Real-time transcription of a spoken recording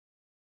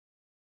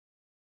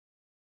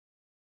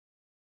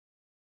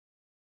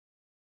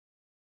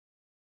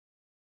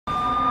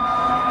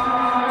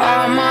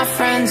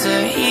friends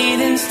are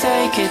heathens,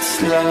 take it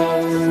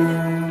slow.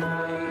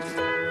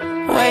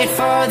 Wait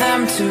for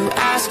them to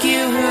ask you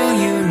who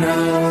you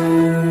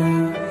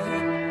know.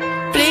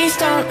 Please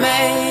don't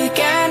make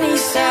any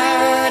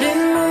sudden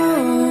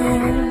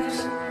moves.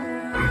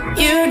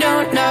 You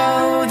don't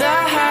know the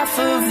half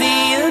of the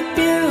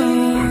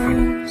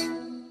abuse.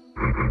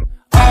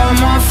 All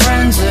my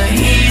friends are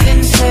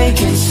heathens,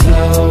 take it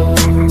slow.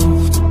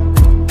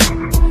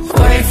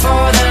 Wait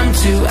for them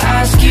to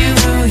ask you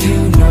who you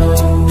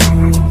know.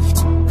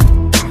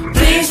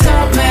 Please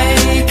don't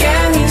make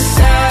any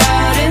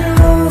sudden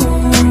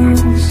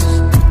moves.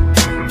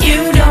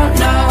 You don't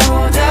know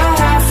the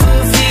half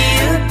of the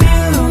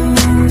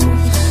abuse.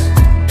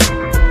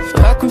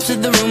 Welcome to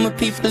the room of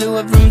people who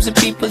have rooms of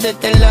people that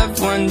they love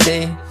one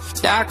day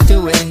docked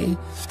away.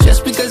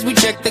 Just because we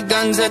check the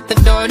guns at the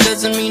door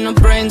doesn't mean our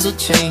brains will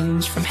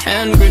change from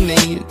hand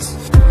grenades.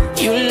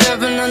 You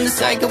loving on the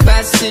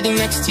psychopath sitting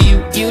next to you.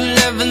 You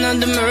loving on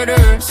the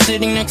murderer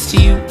sitting next to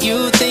you.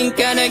 You think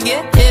I'd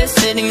get here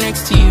sitting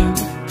next to you.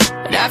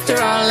 But after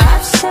all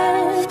I've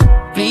said,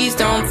 please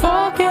don't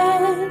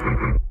forget.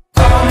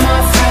 All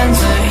my friends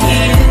are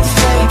heathens,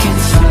 take it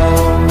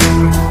slow.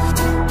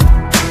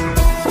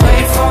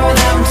 Wait for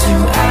them to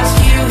ask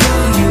you who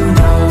you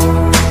know.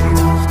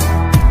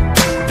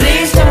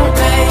 Please don't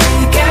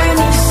make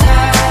any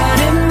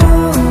sudden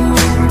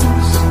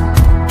moves.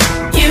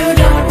 You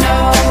don't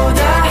know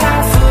the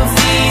half of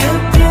the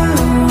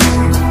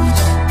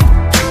abuse.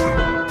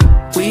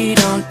 We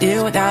don't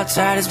deal with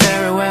outsiders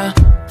very well.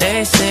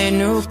 They say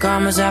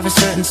newcomers have a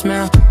certain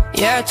smell.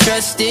 Yeah,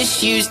 trust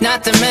issues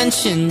not to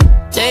mention.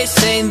 They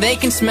say they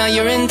can smell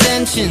your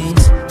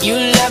intentions. You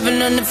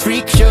laughing on the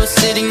freak show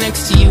sitting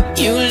next to you.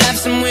 You laugh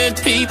some weird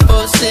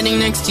people sitting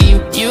next to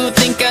you. You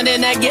think how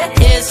did I get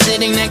here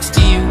sitting next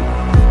to you.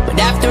 But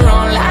after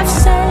all I've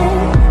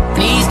said,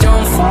 please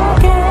don't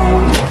forget.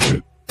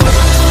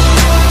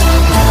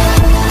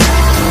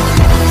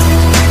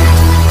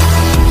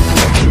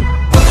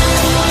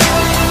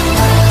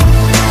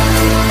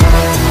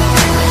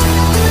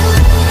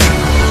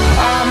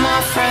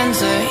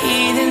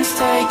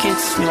 Take it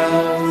slow.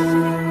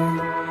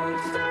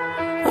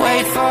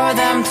 Wait for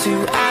them to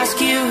ask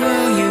you who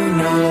you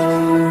know.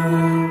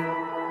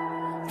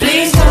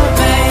 Please don't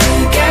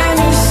make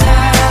any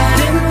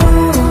sudden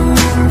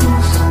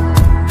moves.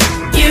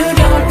 You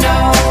don't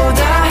know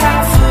the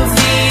half of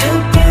the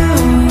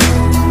abuse.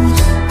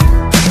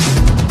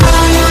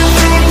 All my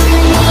friends are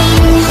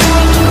heathens,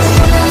 take it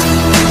slow.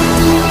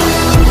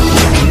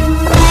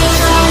 Wait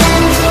for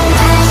them to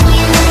ask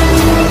you who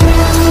you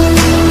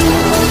know.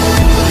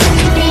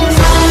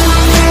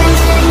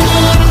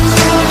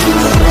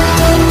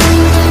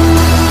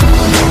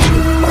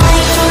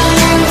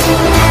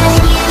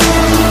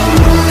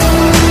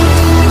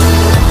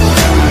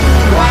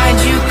 Why'd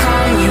you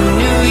come? You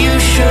knew you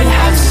should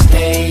have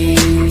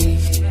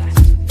stayed.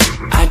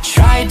 I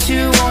tried to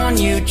warn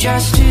you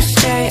just to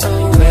stay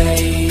away.